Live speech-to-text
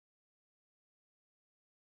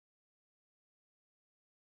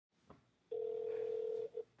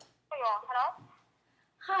Hello?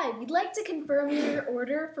 Hi, we'd like to confirm your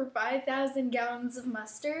order for 5,000 gallons of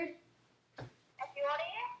mustard. If you order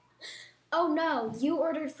it? Oh no, you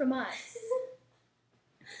ordered from us.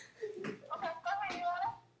 Okay, go ahead, you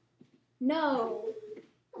order. No,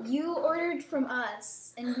 you ordered from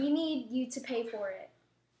us, and we need you to pay for it.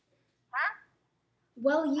 Huh?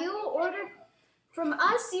 Well, from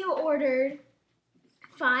us you ordered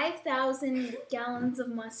 5,000 gallons of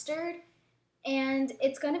mustard, and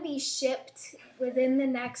it's going to be shipped within the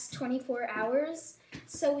next 24 hours.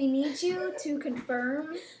 So we need you to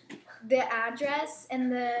confirm the address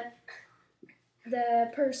and the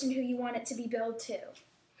person who you want it to be billed to.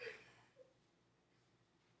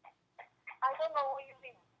 I don't know what you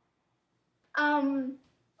mean.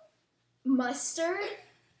 Mustard,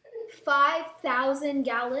 5,000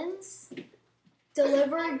 gallons,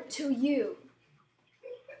 delivered to you.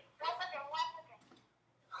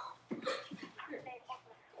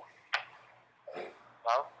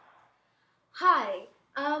 Hello? Hi,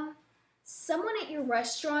 someone at your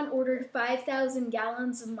restaurant ordered 5,000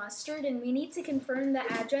 gallons of mustard, and we need to confirm the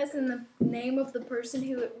address and the name of the person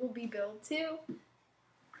who it will be billed to.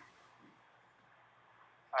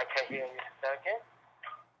 I can hear you.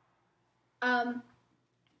 Second.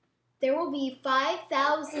 There will be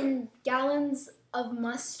 5,000 gallons of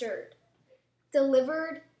mustard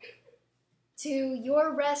delivered to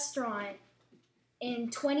your restaurant in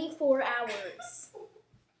 24 hours.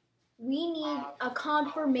 We need a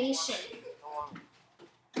confirmation.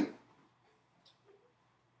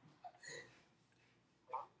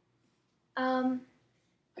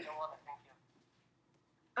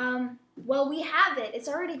 Well, we have it. It's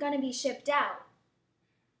already going to be shipped out.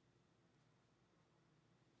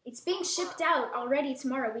 It's being shipped out already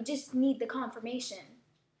tomorrow. We just need the confirmation.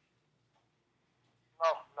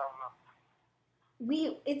 No.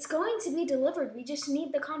 It's going to be delivered. We just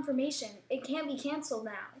need the confirmation. It can't be canceled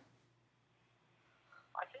now.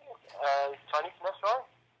 I think it's Chinese restaurant.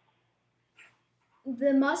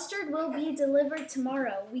 The mustard will be delivered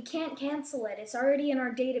tomorrow. We can't cancel it. It's already in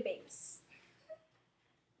our database.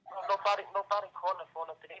 Nobody called us for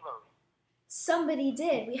the delivery. Somebody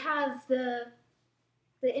did. We have the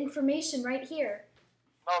information right here.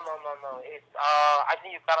 No. It's I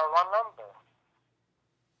think you got a wrong number.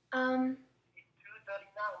 It's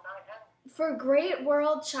 239 For Great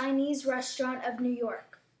World Chinese Restaurant of New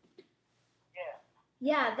York. Yeah.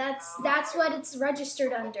 Yeah, that's what it's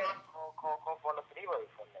registered under. Call for the delivery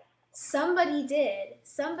from there. Somebody did.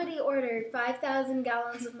 Somebody ordered 5,000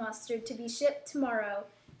 gallons of mustard to be shipped tomorrow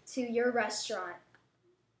to your restaurant.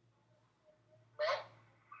 No.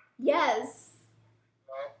 Yes.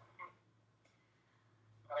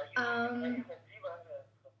 No. Nobody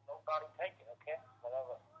take it, okay?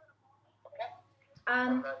 Whatever. Okay?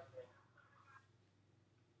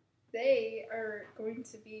 They are going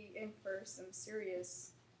to be in for some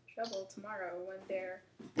serious trouble tomorrow when their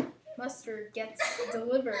mustard gets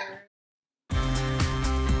delivered.